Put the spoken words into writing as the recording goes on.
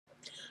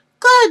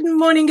Good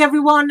morning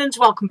everyone and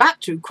welcome back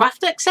to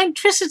Craft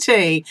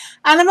Eccentricity,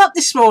 and I'm up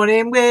this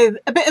morning with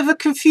a bit of a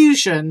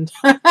confusion.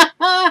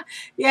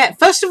 Yeah,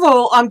 first of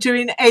all I'm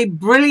doing a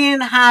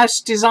Brillian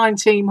house design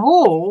team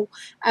haul,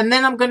 and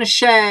then I'm going to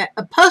share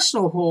a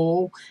personal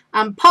haul,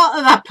 and part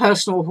of that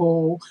personal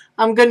haul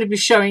I'm going to be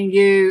showing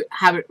you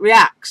how it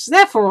reacts.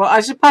 Therefore I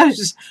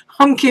suppose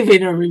I'm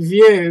giving a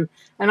review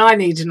and I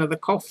need another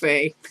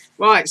coffee.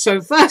 Right,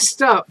 so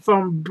first up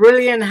from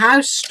Brillian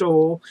House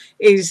Store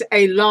is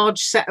a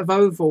large set of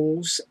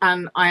ovals,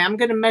 and I am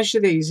going to measure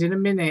these in a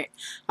minute.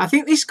 I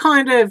think this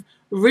kind of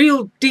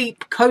real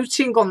deep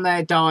coating on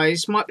their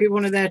dies might be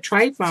one of their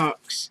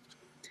trademarks.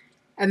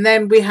 And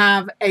then we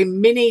have a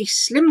mini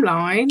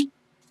slimline,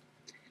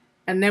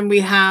 and then we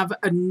have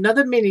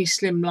another mini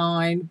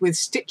slimline with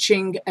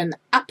stitching and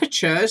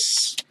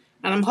apertures,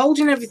 and I'm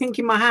holding everything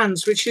in my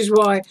hands, which is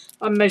why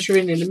I'm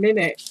measuring in a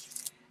minute.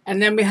 And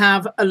then we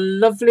have a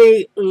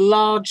lovely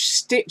large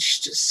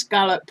stitched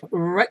scallop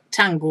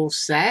rectangle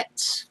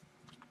set.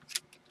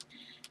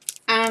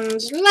 And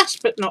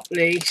last but not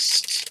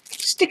least,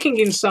 sticking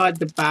inside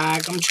the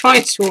bag, I'm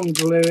trying to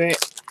unglue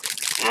it,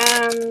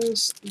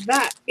 and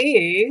that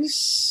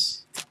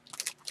is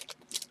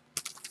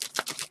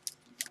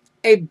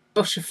a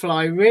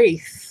butterfly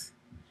wreath.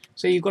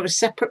 So you've got a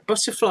separate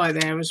butterfly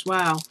there as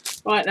well.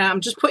 Right, now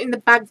I'm just putting the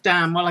bag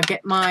down while I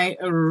get my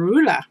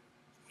ruler.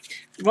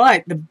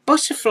 Right, the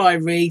butterfly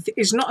wreath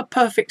is not a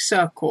perfect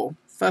circle.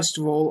 First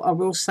of all, I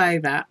will say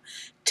that.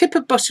 Tip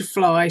of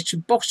butterfly to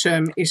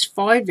bottom is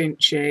 5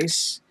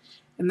 inches.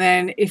 And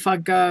then if I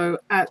go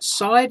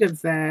outside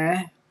of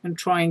there and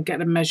try and get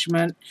a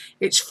measurement,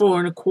 it's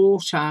 4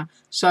 1/4.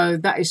 So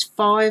that is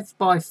 5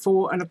 by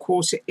 4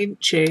 1/4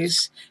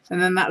 inches. And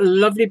then that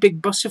lovely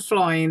big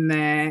butterfly in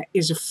there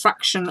is a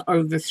fraction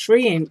over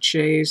 3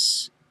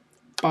 inches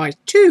by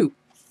 2.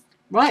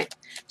 Right,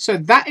 so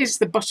that is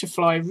the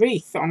butterfly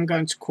wreath, I'm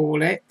going to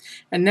call it.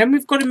 And then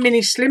we've got a mini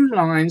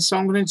slimline, so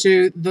I'm going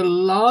to do the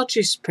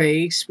largest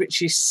piece,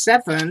 which is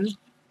 7,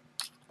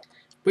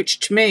 which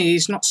to me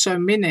is not so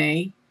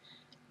mini.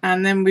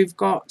 And then we've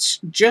got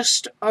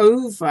just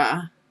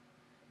over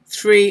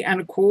 3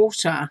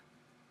 1/4.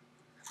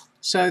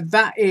 So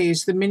that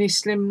is the mini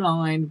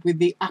slimline with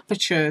the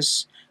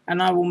apertures. And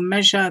I will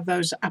measure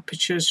those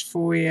apertures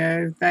for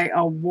you. They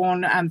are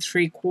 1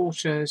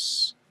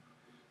 3/4.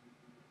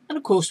 And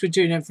of course we're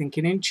doing everything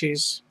in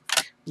inches.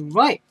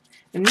 Right,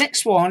 the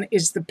next one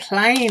is the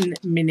plain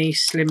mini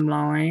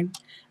slimline,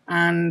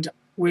 and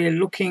we're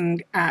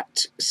looking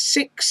at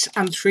 6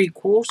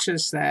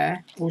 3/4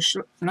 there. Or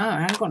no,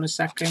 hang on a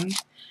second.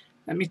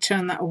 Let me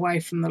turn that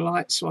away from the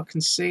light so I can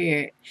see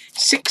it.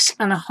 6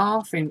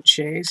 1/2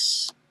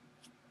 inches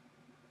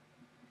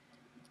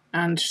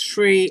and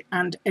 3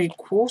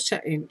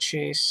 1/4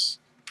 inches.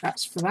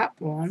 That's for that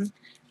one.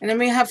 And then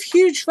we have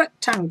huge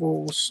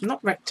rectangles,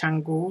 not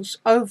rectangles,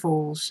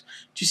 ovals.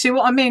 Do you see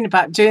what I mean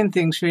about doing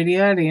things really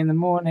early in the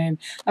morning?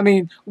 I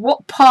mean,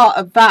 what part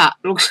of that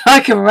looks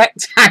like a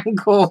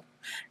rectangle?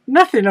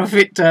 Nothing of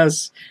it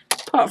does,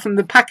 apart from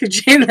the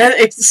packaging that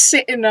it's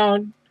sitting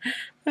on.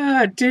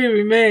 Ah,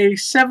 dearie me,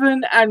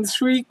 7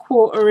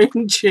 3/4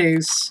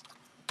 inches.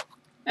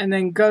 And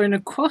then going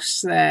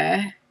across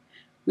there,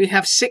 we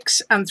have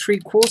 6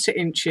 3/4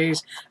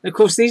 inches. And of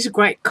course, these are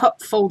great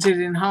cut folded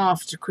in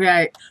half to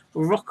create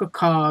rocker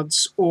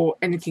cards or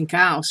anything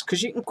else,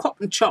 because you can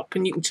crop and chop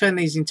and you can turn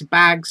these into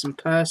bags and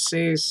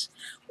purses.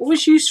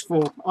 Always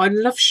useful. I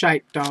love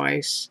shaped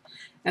dies.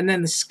 And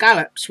then the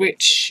scallops,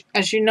 which,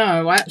 as you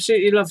know, I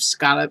absolutely love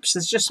scallops.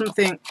 There's just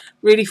something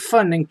really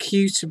fun and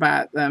cute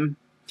about them.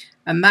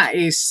 And that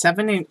is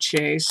 7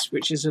 inches,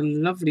 which is a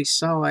lovely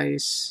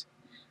size,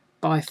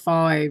 by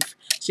 5.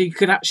 So you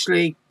could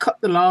actually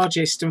cut the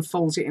largest and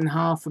fold it in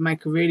half and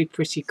make a really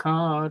pretty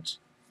card.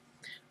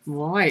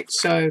 Right,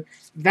 so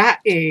that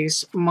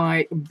is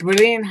my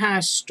Brilliant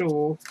House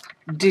Store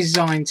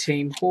design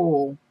team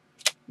haul.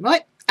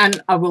 Right,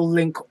 and I will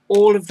link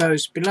all of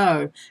those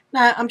below.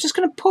 Now I'm just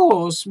going to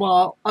pause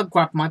while I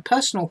grab my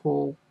personal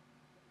haul.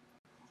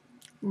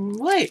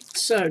 Right,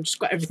 so just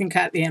got everything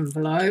out the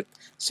envelope.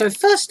 So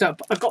first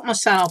up, I got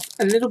myself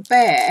a little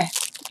bear,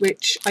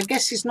 which I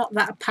guess is not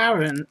that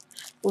apparent,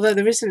 although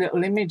there is a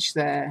little image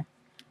there,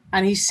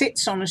 and he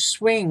sits on a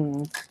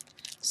swing.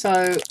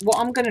 So what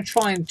I'm going to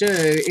try and do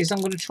is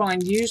I'm going to try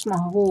and use my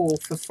haul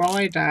for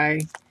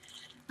Friday,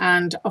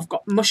 and I've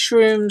got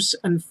mushrooms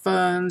and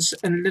ferns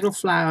and little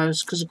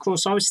flowers, because of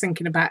course I was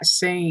thinking about a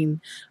scene.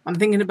 I'm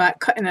thinking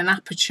about cutting an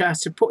aperture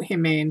to put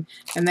him in,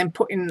 and then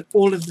putting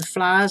all of the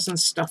flowers and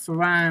stuff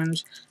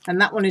around. And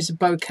that one is a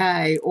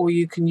bouquet, or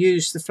you can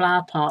use the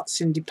flower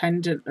parts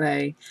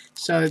independently.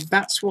 So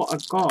that's what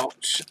I've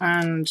got.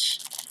 And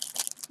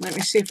let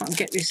me see if I can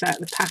get this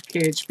out of the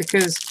package,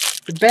 because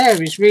the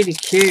bear is really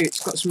cute.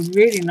 It's got some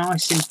really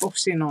nice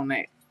embossing on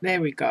it.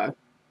 There we go.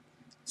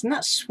 Isn't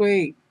that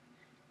sweet?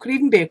 Could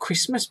even be a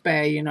Christmas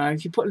bear, you know,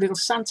 if you put a little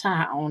Santa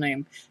hat on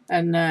him,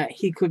 and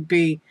he could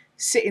be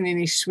sitting in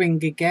his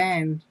swing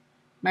again.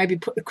 Maybe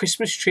put the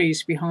Christmas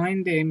trees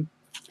behind him.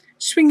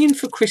 Swinging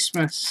for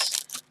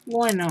Christmas.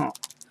 Why not?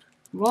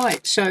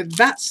 Right, so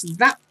that's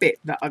that bit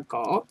that I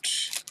got.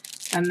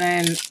 And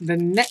then the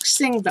next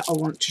thing that I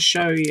want to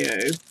show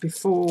you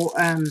before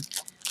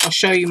I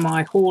show you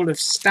my haul of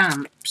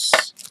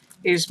stamps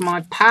is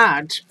my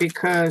pad,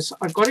 because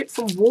I got it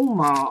from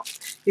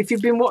Walmart. If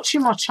you've been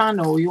watching my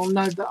channel, you'll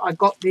know that I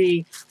got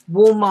the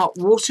Walmart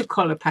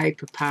watercolour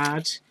paper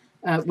pad,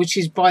 which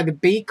is by the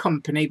B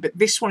company, but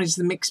this one is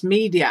the mixed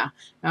media.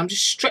 And I'm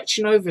just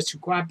stretching over to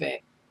grab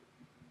it.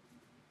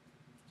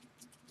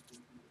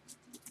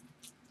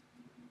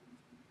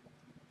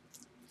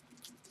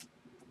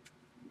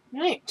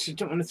 Right, you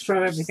don't want to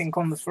throw everything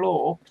on the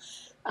floor.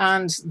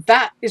 And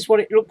that is what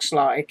it looks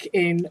like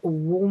in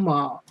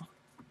Walmart.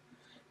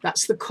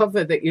 That's the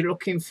cover that you're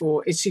looking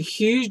for. It's a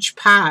huge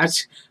pad,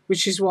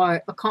 which is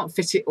why I can't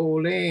fit it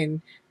all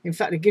in. In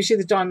fact, it gives you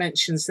the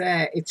dimensions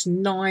there. It's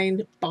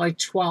 9 by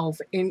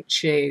 12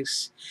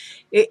 inches.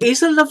 It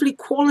is a lovely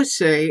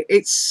quality.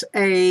 It's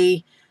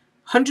a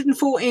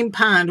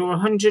 £114 or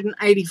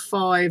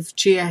 185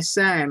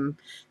 GSM.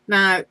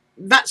 Now,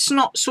 that's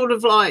not sort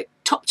of like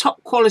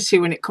top quality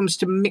when it comes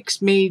to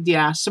mixed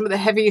media. Some of the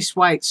heaviest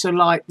weights are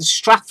like the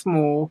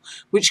Strathmore,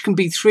 which can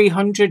be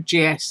 300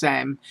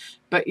 GSM.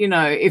 But, you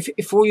know,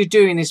 if all you're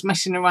doing is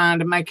messing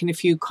around and making a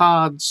few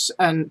cards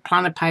and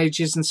planner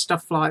pages and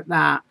stuff like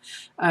that,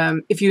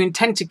 if you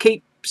intend to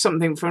keep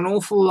something for an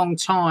awful long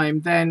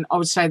time, then I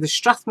would say the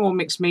Strathmore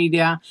mixed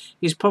media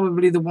is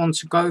probably the one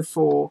to go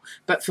for.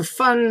 But for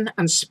fun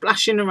and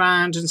splashing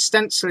around and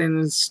stenciling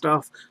and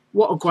stuff,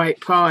 what a great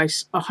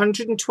price.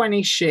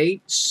 120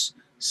 sheets.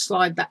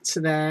 Slide that to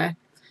there.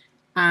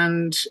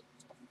 And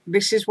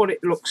this is what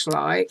it looks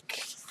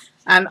like.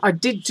 And I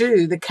did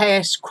do the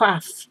KS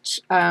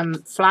Craft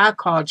flower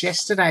card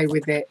yesterday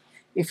with it,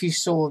 if you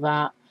saw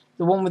that.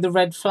 The one with the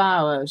red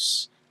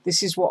flowers.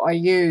 This is what I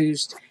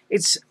used.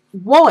 It's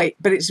white,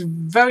 but it's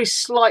very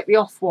slightly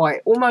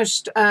off-white.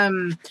 Almost,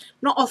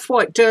 not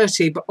off-white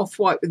dirty, but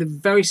off-white with a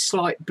very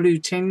slight blue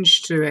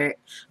tinge to it.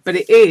 But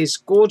it is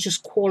gorgeous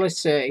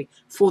quality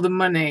for the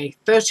money.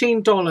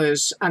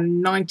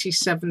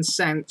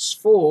 $13.97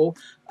 for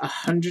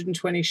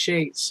 120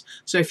 sheets.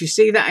 So if you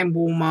see that in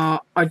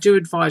Walmart, I do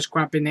advise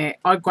grabbing it.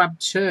 I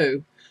grabbed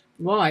 2.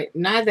 Right,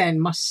 now then,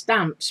 my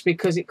stamps,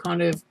 because it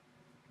kind of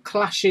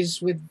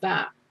clashes with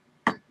that.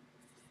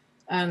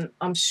 And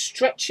I'm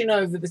stretching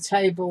over the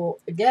table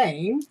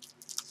again,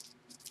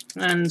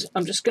 and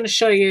I'm just going to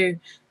show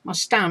you my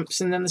stamps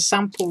and then the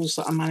samples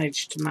that I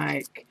managed to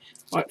make.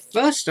 Right,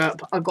 first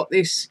up, I got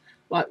this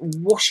like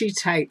washi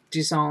tape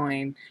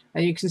design,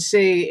 and you can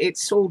see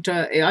it's all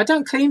dirty. I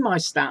don't clean my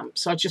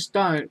stamps, I just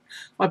don't.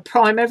 I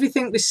prime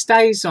everything with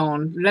Stays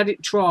On, let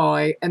it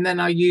dry, and then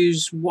I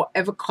use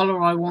whatever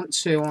colour I want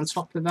to on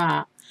top of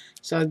that.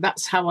 So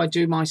that's how I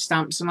do my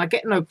stamps, and I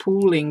get no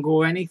pooling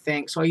or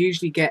anything, so I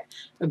usually get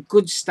a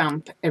good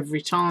stamp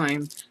every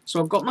time. So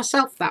I've got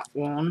myself that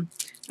one,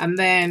 and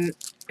then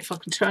if I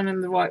can turn them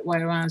the right way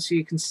around so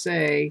you can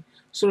see,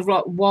 sort of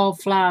like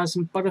wildflowers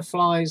and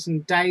butterflies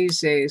and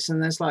daisies,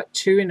 and there's like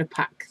 2 in a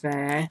pack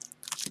there.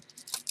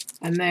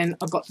 And then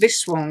I got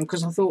this one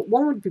because I thought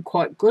one would be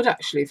quite good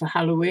actually for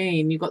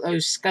Halloween. You've got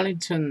those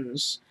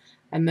skeletons,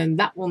 and then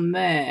that one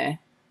there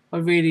I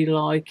really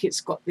like.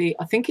 It's got the,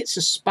 I think it's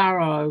a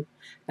sparrow,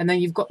 and then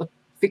you've got the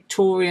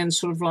Victorian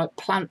sort of like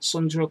plants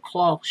under a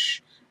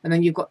cloche, and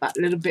then you've got that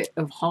little bit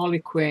of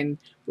Harlequin,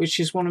 which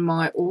is one of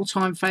my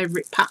all-time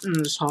favourite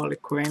patterns,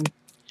 Harlequin.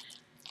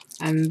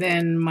 And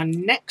then my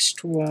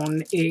next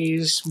one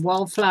is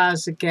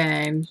wildflowers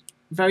again,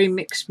 very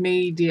mixed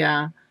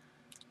media.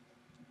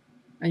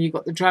 And you've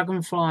got the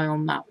dragonfly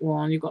on that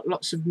one. You've got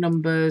lots of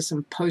numbers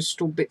and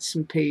postal bits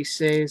and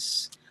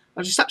pieces.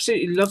 I just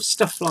absolutely love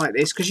stuff like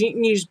this because you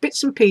can use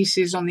bits and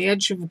pieces on the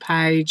edge of a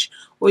page,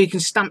 or you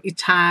can stamp your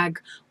tag,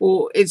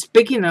 or it's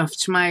big enough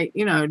to make,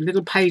 you know,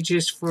 little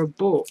pages for a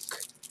book.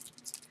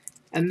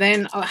 And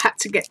then I had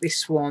to get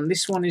this one.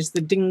 This one is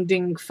the Ding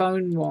Ding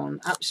phone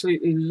one.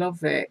 Absolutely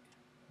love it.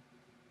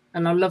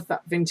 And I love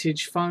that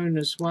vintage phone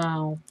as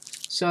well.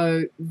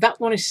 So that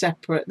one is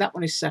separate, that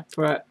one is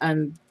separate,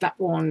 and that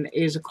one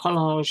is a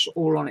collage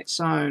all on its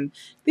own.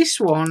 This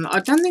one, I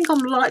don't think I'm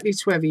likely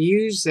to ever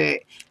use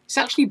it. It's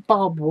actually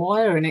barbed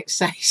wire and it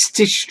says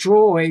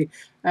destroy.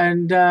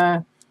 And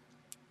I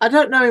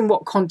don't know in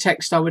what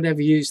context I would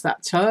ever use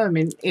that term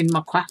in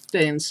my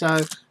crafting.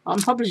 So I'm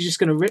probably just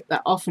going to rip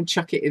that off and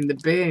chuck it in the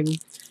bin.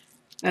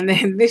 And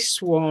then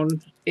this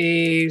one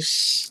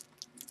is,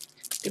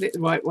 get it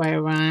the right way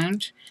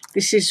around.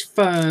 This is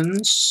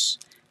ferns.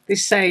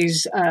 This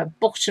says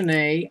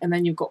botany, and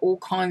then you've got all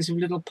kinds of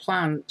little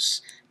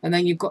plants, and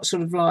then you've got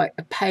sort of like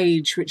a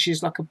page which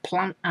is like a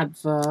plant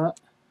advert.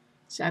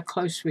 See how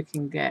close we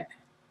can get.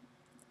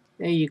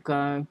 There you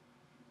go. A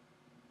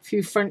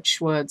few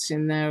French words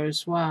in there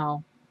as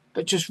well,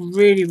 but just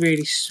really,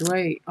 really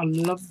sweet. I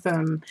love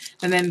them.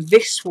 And then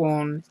this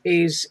one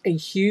is a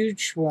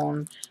huge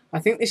one. I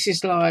think this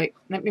is like,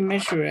 let me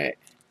measure it.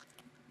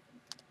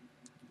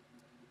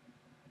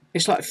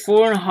 It's like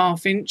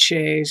 4.5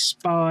 inches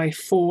by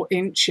 4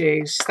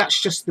 inches.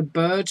 That's just the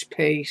bird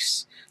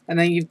piece. And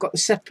then you've got the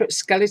separate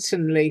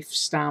skeleton leaf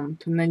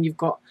stamp, and then you've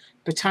got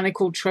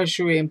botanical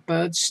treasury and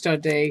bird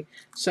study.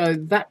 So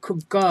that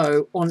could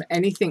go on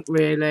anything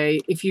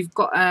really. If you've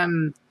got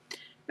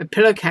a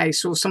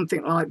pillowcase or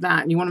something like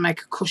that, and you want to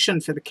make a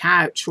cushion for the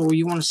couch, or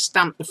you want to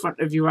stamp the front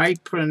of your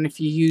apron if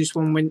you use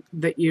one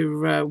that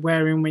you're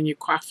wearing when you're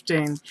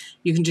crafting,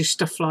 you can do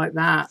stuff like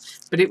that.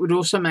 But it would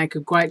also make a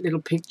great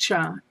little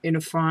picture in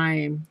a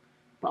frame.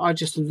 But I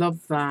just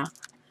love that.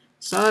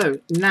 So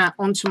now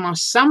onto my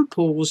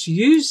samples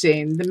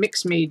using the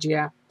mixed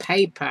media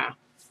paper.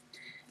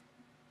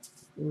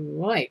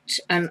 Right,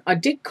 and I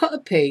did cut a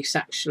piece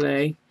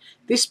actually.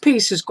 This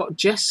piece has got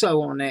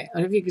gesso on it. I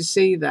don't know if you can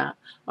see that.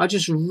 I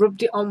just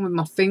rubbed it on with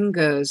my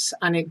fingers,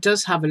 and it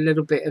does have a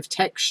little bit of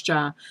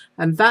texture.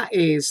 And that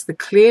is the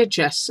clear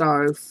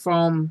gesso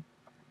from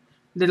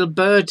Little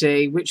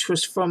Birdie, which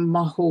was from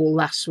my haul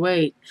last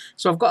week.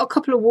 So I've got a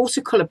couple of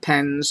watercolour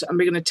pens, and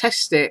we're going to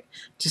test it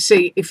to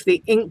see if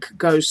the ink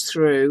goes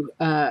through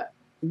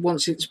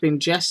once it's been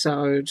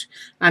gessoed.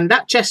 And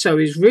that gesso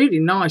is really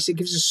nice. It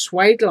gives a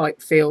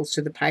suede-like feel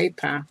to the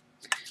paper.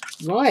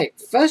 Right,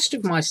 first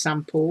of my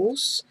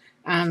samples,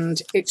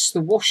 and it's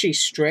the washi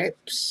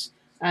strips,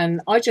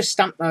 and I just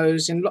stamp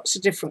those in lots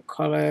of different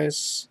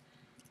colours,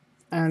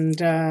 and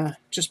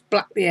just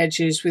black the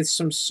edges with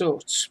some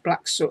soot,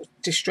 black soot,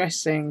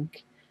 distress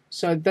ink.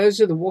 So those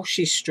are the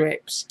washi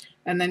strips,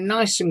 and they're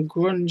nice and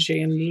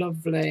grungy and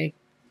lovely.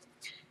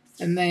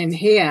 And then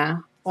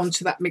here,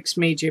 onto that mixed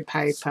media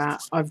paper,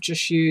 I've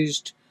just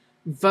used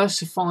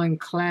VersaFine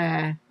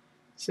Clair.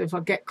 So if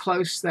I get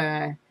close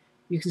there,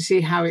 you can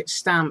see how it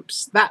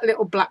stamps. That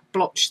little black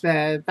blotch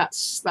there,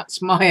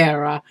 that's my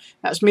error.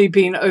 That's me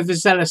being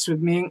overzealous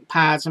with my ink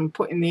pads and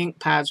putting the ink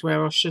pads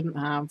where I shouldn't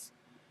have.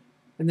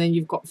 And then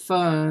you've got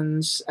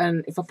ferns,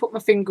 and if I put my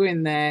finger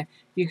in there,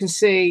 you can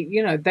see,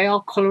 you know, they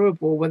are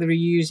colourable, whether you're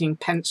using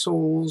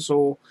pencils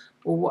or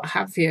what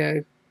have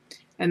you.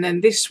 And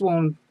then this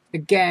one,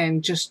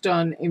 again, just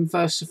done in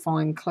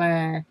VersaFine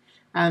Clair.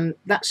 And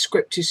that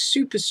script is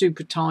super,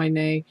 super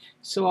tiny,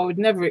 so I would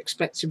never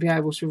expect to be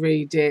able to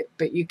read it,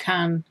 but you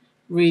can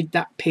read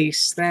that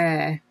piece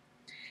there.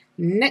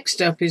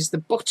 Next up is the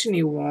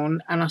botany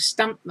one, and I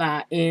stamped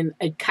that in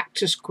a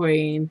Cactus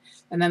Queen,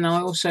 and then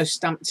I also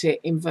stamped it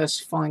in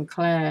VersaFine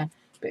Clair.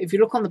 But if you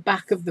look on the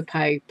back of the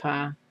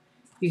paper,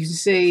 you can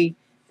see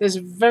there's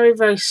a very,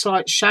 very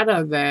slight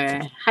shadow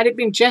there. Had it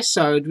been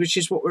gessoed, which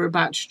is what we're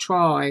about to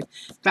try,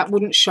 that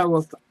wouldn't show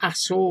up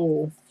at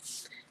all.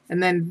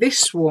 And then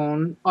this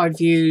one,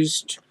 I've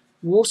used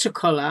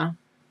watercolour,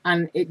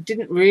 and it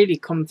didn't really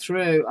come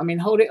through. I mean,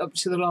 hold it up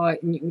to the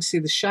light and you can see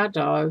the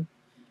shadow,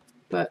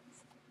 but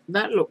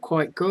that looked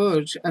quite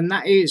good. And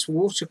that is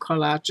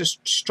watercolour,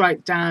 just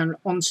straight down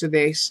onto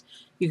this.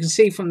 You can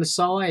see from the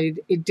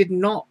side, it did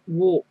not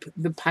warp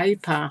the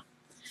paper.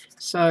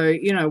 So,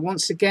 you know,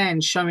 once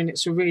again, showing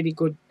it's a really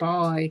good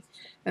buy.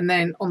 And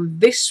then on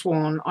this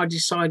one, I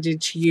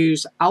decided to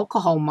use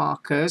alcohol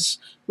markers,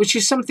 which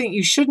is something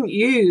you shouldn't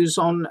use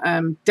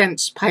on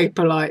dense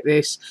paper like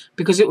this,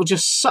 because it will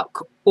just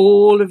suck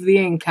all of the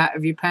ink out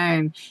of your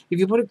pen. If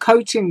you put a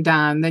coating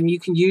down, then you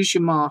can use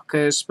your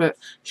markers, but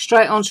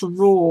straight onto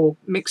raw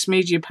mixed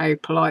media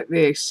paper like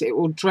this, it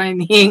will drain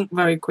the ink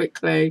very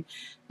quickly.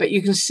 But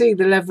you can see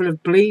the level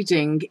of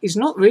bleeding is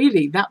not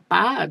really that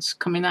bad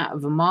coming out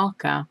of a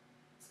marker.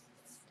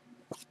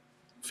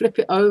 Flip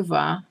it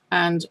over,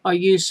 and I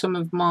use some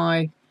of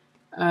my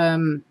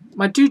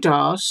my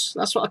doodahs.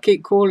 That's what I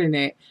keep calling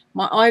it,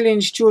 my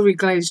Eileen's Jewellery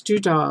Glaze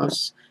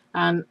doodahs.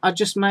 And I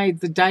just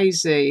made the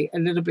daisy a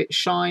little bit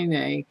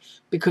shiny,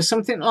 because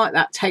something like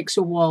that takes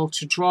a while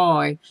to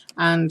dry,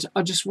 and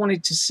I just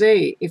wanted to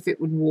see if it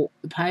would warp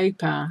the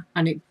paper,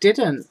 and it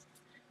didn't.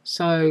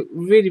 So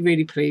really,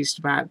 really pleased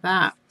about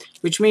that,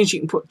 which means you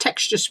can put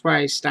texture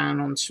sprays down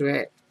onto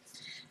it.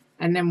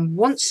 And then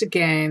once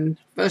again,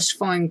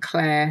 VersaFine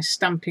Clair,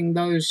 stamping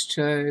those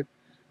two.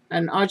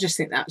 And I just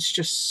think that's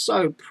just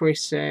so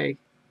pretty.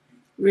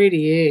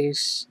 Really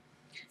is.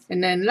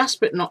 And then last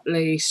but not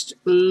least,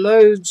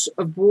 loads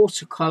of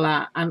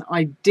watercolour. And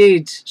I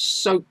did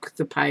soak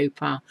the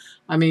paper.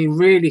 I mean,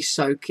 really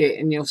soak it.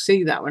 And you'll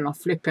see that when I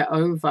flip it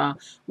over.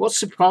 What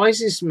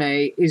surprises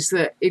me is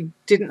that it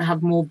didn't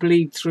have more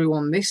bleed through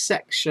on this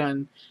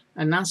section.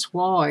 And that's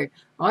why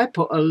I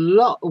put a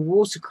lot of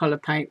watercolour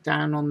paint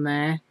down on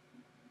there.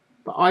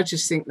 But I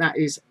just think that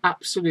is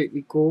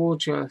absolutely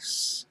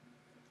gorgeous.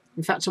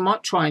 In fact, I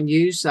might try and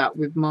use that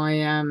with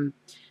my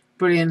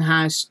Brilliant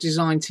House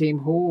Design Team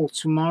haul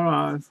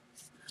tomorrow.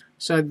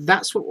 So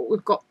that's what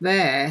we've got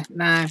there.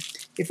 Now,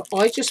 if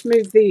I just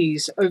move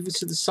these over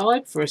to the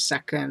side for a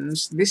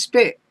second, this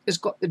bit has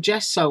got the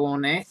gesso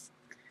on it.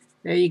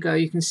 There you go.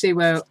 You can see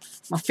where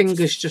my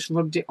fingers just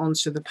rubbed it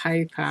onto the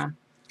paper.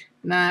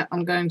 Now,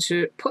 I'm going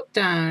to put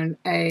down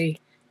a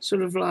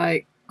sort of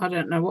like, I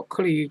don't know what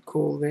colour you'd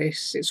call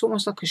this. It's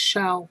almost like a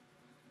shell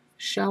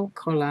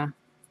colour.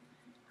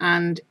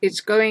 And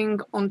it's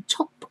going on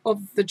top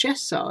of the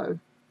gesso.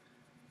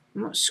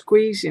 I'm not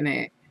squeezing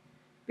it.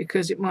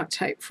 because it might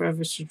take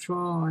forever to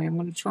dry. I'm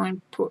going to try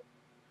and put,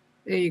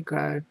 there you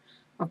go.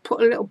 I've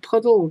put a little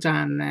puddle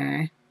down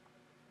there.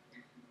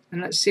 And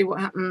let's see what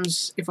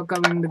happens if I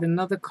go in with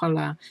another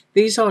colour.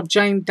 These are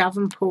Jane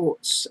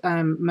Davenport's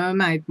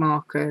mermaid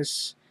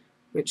markers,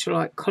 which are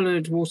like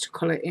coloured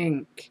watercolour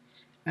ink.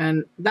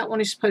 And that one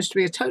is supposed to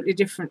be a totally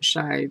different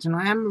shade. And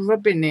I am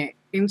rubbing it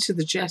into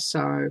the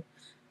gesso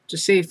to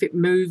see if it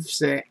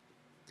moves it.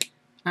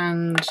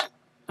 And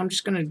I'm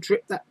just going to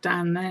drip that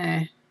down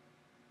there.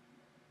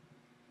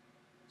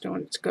 Don't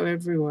want it to go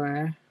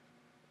everywhere.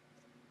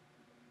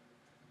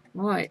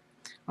 Right.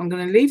 I'm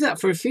going to leave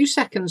that for a few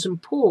seconds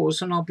and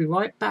pause, and I'll be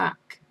right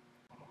back.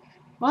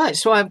 Right,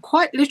 so I've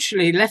quite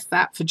literally left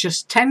that for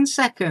just 10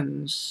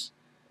 seconds.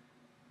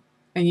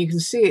 And you can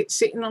see it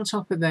sitting on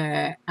top of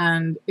there,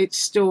 and it's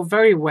still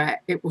very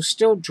wet. It will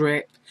still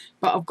drip,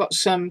 but I've got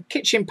some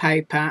kitchen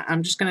paper.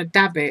 I'm just going to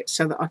dab it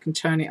so that I can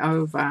turn it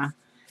over.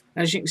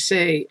 As you can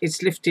see,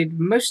 it's lifted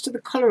most of the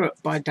colour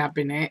up by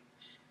dabbing it.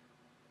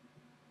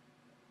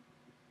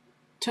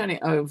 Turn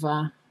it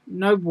over.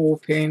 No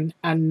warping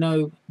and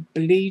no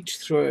bleed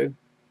through.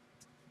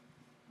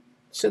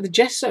 So the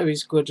gesso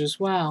is good as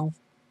well.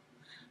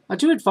 I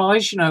do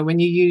advise, you know, when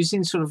you're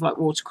using sort of like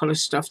watercolour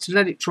stuff, to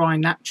let it dry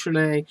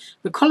naturally.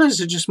 The colours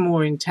are just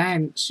more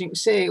intense. You can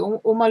see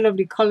all my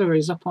lovely colour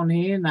is up on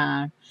here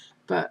now.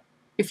 But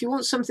if you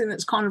want something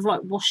that's kind of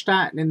like washed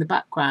out and in the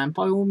background,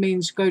 by all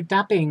means go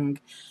dabbing.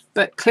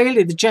 But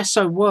clearly the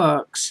gesso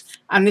works.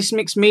 And this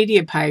mixed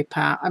media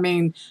paper, I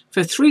mean,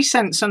 for 3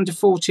 cents under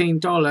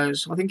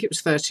 $14, I think it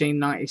was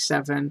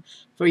 $13.97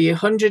 for your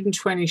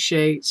 120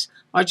 sheets.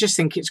 I just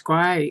think it's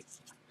great.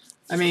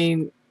 I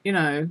mean, you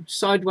know,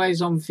 sideways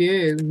on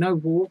view, no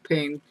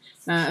warping.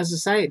 Now, as I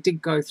say, it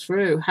did go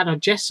through. Had I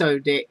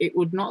gessoed it, it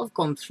would not have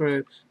gone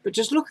through. But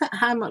just look at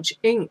how much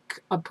ink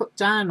I put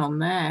down on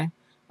there.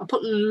 I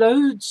put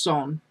loads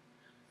on.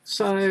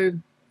 So,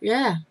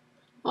 yeah,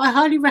 I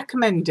highly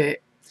recommend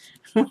it.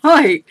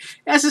 Right,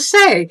 as I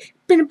say,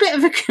 been a bit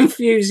of a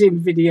confusing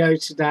video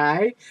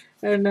today,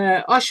 and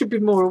I should be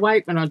more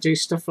awake when I do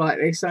stuff like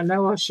this. I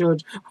know I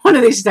should. One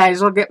of these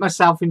days I'll get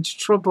myself into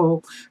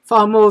trouble,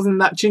 far more than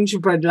that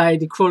gingerbread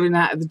lady crawling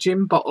out of the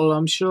gin bottle,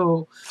 I'm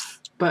sure.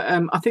 But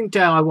I think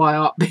DIY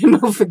art bin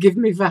will forgive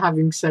me for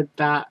having said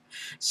that.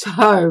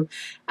 So,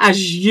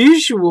 as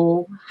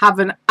usual, have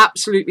an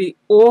absolutely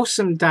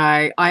awesome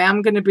day. I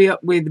am going to be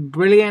up with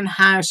Brilliant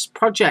House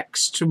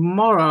projects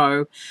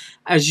tomorrow.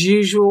 As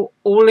usual,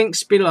 all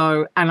links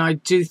below. And I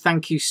do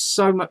thank you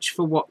so much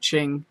for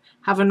watching.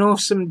 Have an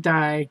awesome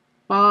day.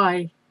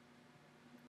 Bye.